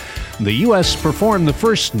Ali. The U.S. performed the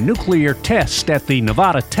first nuclear test at the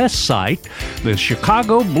Nevada test site. The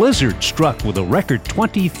Chicago blizzard struck with a record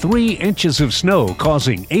 23 inches of snow,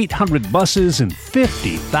 causing 800 buses and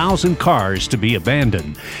 50,000 cars to be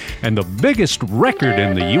abandoned. And the biggest record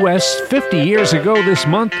in the U.S. 50 years ago this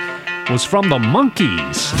month was from the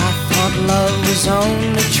Monkees. I thought love was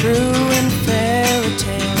only true in fairy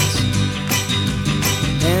tales,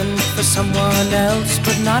 and for someone else,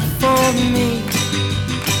 but not for me.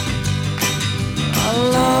 Our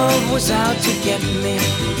love was out to get me,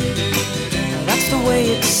 that's the way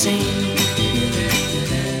it seemed.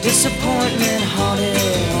 Disappointment haunted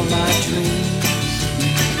all my dreams.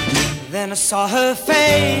 Then I saw her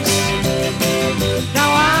face,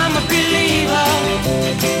 now I'm a believer.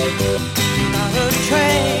 Not a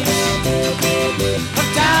trace of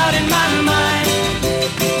doubt in my mind.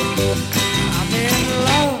 I'm in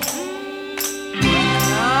love,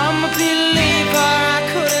 I'm a believer. I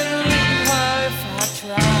couldn't leave her if I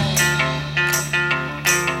tried.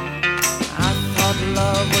 I thought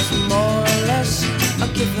love was more or less a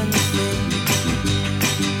given thing.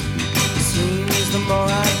 Seems the more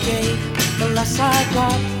I gave, the less I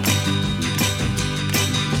got.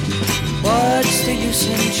 What's the use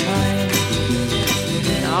in trying?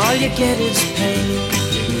 All you get is pain.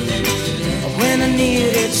 When I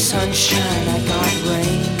needed sunshine, I got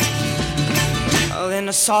rain. Oh, then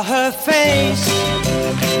I saw her face.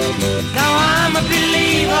 Now I'm a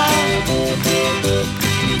believer.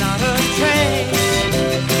 Not a trace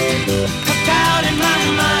of doubt in my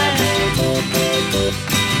mind.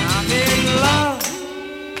 I'm in love,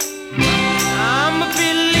 I'm a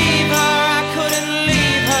believer. I couldn't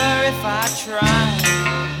leave her if I tried.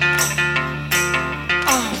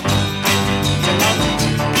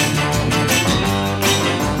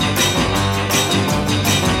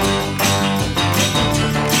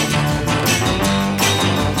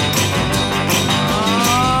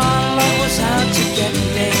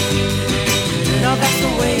 That's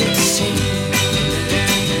the way it seemed.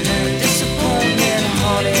 Disappointment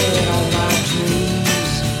haunted all my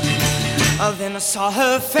dreams. Oh, then I saw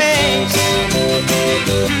her face.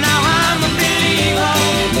 Now I'm a believer.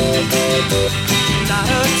 Not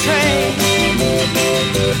a trace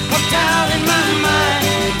of doubt in my mind.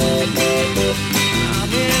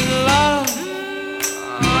 I'm in love,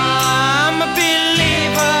 I'm a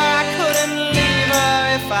believer. I couldn't leave her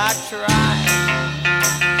if I tried.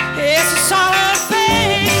 Yes, I saw her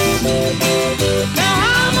face. Now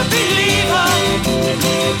I'm a believer.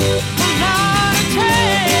 I'm not a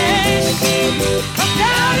trace of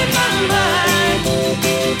doubt in my mind.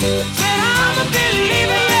 Said I'm a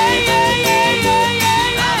believer.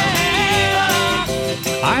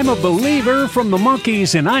 I'm a Believer from the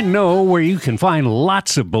Monkees, and I know where you can find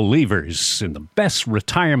lots of believers in the best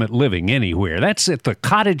retirement living anywhere. That's at the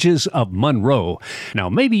Cottages of Monroe. Now,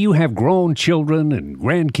 maybe you have grown children and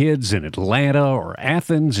grandkids in Atlanta or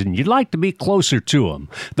Athens, and you'd like to be closer to them.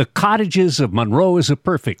 The Cottages of Monroe is a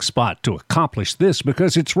perfect spot to accomplish this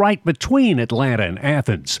because it's right between Atlanta and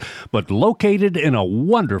Athens, but located in a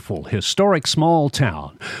wonderful, historic small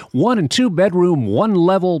town. 1- and 2-bedroom,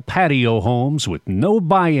 1-level patio homes with no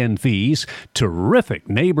buy-in fees, terrific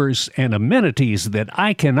neighbors, and amenities that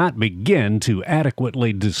I cannot begin to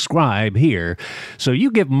adequately describe here. So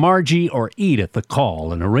you give Margie or Edith a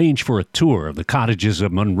call and arrange for a tour of the Cottages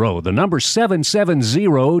of Monroe. The number's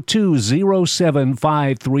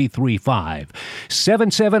 770-207-5335,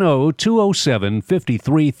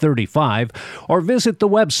 770-207-5335, or visit the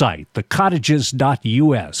website,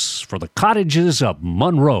 thecottages.us, for the Cottages of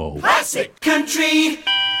Monroe. Classic country.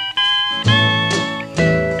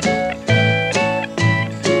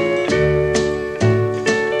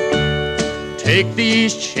 Take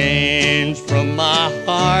these chains from my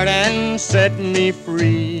heart and set me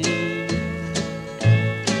free.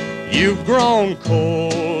 You've grown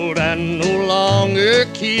cold and no longer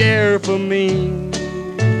care for me.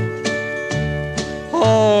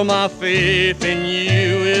 All my faith in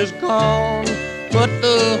you is gone, but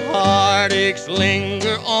the heartaches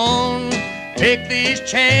linger on. Take these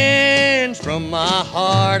chains from my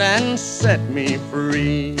heart and set me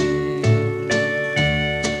free.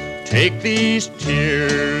 Take these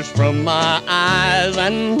tears from my eyes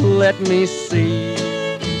and let me see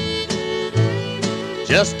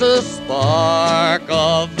just a spark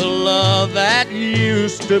of the love that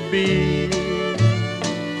used to be.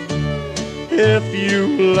 If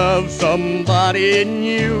you love somebody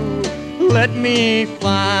new, let me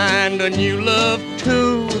find a new love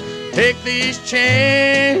too. Take these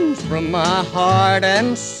chains from my heart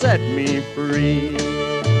and set me free.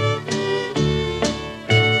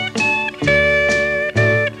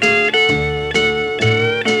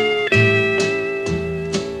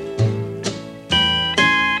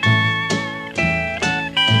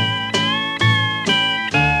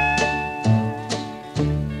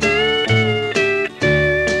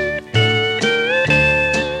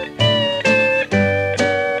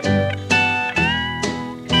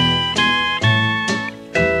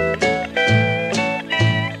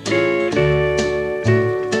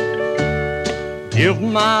 Give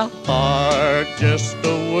my heart just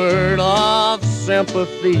a word of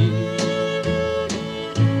sympathy.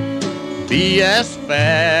 Be as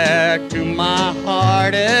fair to my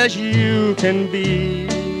heart as you can be.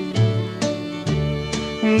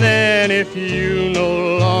 Then if you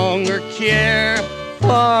no longer care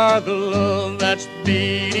for the love that's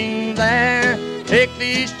beating there, take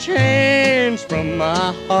these chains from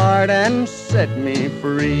my heart and set me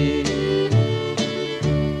free.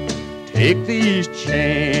 Take these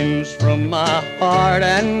chains from my heart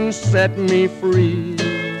and set me free.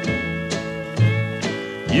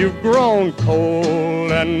 You've grown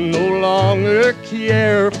cold and no longer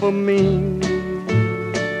care for me.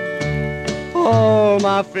 All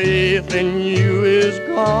my faith in you is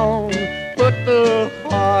gone, but the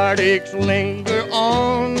heartaches linger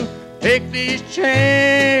on. Take these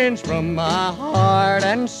chains from my heart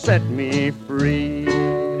and set me free.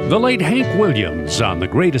 The late Hank Williams on The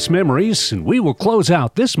Greatest Memories, and we will close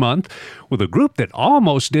out this month with a group that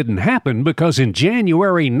almost didn't happen because in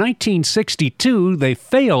January 1962 they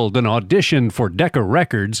failed an audition for Decca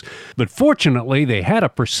Records, but fortunately they had a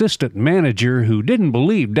persistent manager who didn't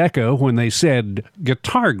believe Decca when they said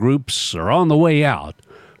guitar groups are on the way out.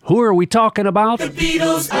 Who are we talking about? The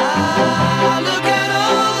Beatles. Ah, look at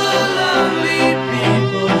all the lonely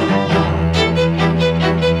people.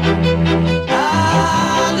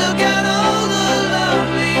 Ah, look at all the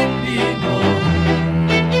lonely people.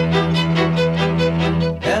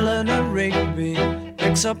 Eleanor Rigby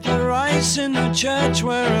picks up the rice in the church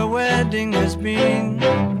where a wedding has been.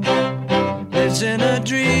 Lives in a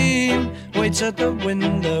dream, waits at the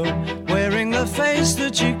window, wearing the face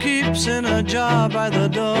that she keeps in a jar by the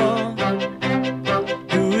door.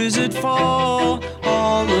 Who is it for?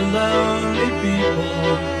 All the lonely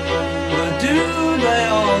people. Where do they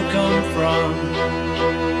all come from?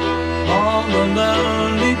 All the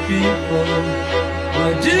lonely people.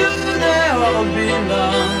 Where do they all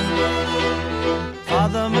belong?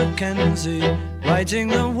 Father Mackenzie, writing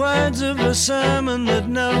the words of a sermon that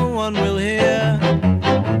no one will hear.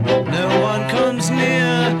 No one comes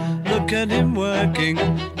near. Look at him working,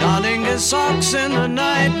 darning his socks in the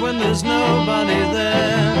night when there's nobody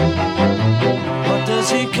there. What does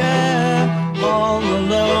he care? All the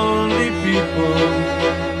lonely people.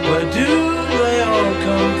 Where do they all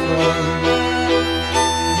come from?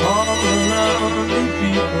 All the lonely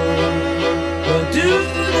people. Where do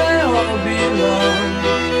they all belong?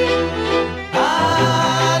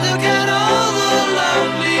 Ah, look at all the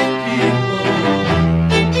lonely people.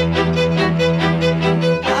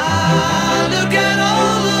 Ah, look at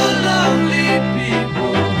all the lonely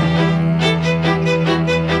people.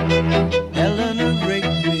 Eleanor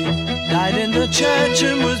Rigby died in the church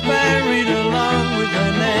and was buried along with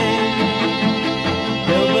her name.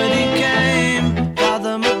 Nobody came.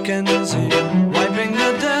 Father Mackenzie wiping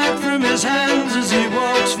the dirt from his hands as he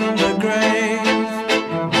walks from the grave.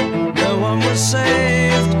 No one was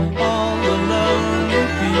saved. All the lonely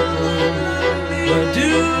people. Where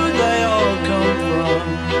do they all come from?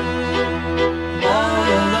 All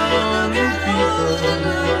the lonely people.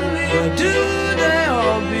 Where do they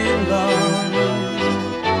all belong?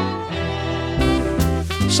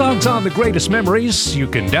 Songs on The Greatest Memories you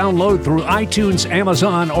can download through iTunes,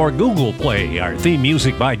 Amazon, or Google Play. Our theme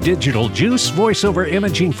music by Digital Juice, voiceover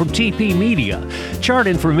imaging from TP Media. Chart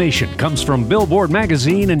information comes from Billboard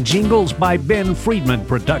Magazine and jingles by Ben Friedman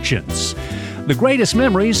Productions. The Greatest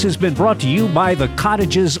Memories has been brought to you by The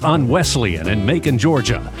Cottages on Wesleyan in Macon,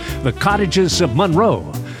 Georgia, The Cottages of Monroe,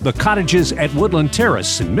 The Cottages at Woodland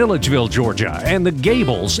Terrace in Milledgeville, Georgia, and The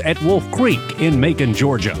Gables at Wolf Creek in Macon,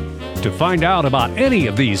 Georgia. To find out about any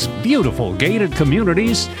of these beautiful gated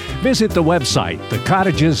communities, visit the website,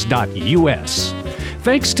 thecottages.us.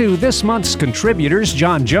 Thanks to this month's contributors,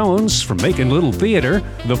 John Jones from Macon Little Theater,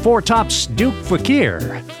 the Four Tops' Duke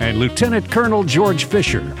Fakir, and Lieutenant Colonel George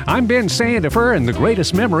Fisher. I'm Ben Sandifer, and The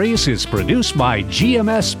Greatest Memories is produced by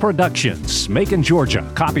GMS Productions, Macon,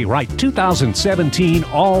 Georgia. Copyright 2017,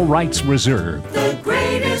 all rights reserved. The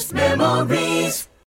Greatest Memories.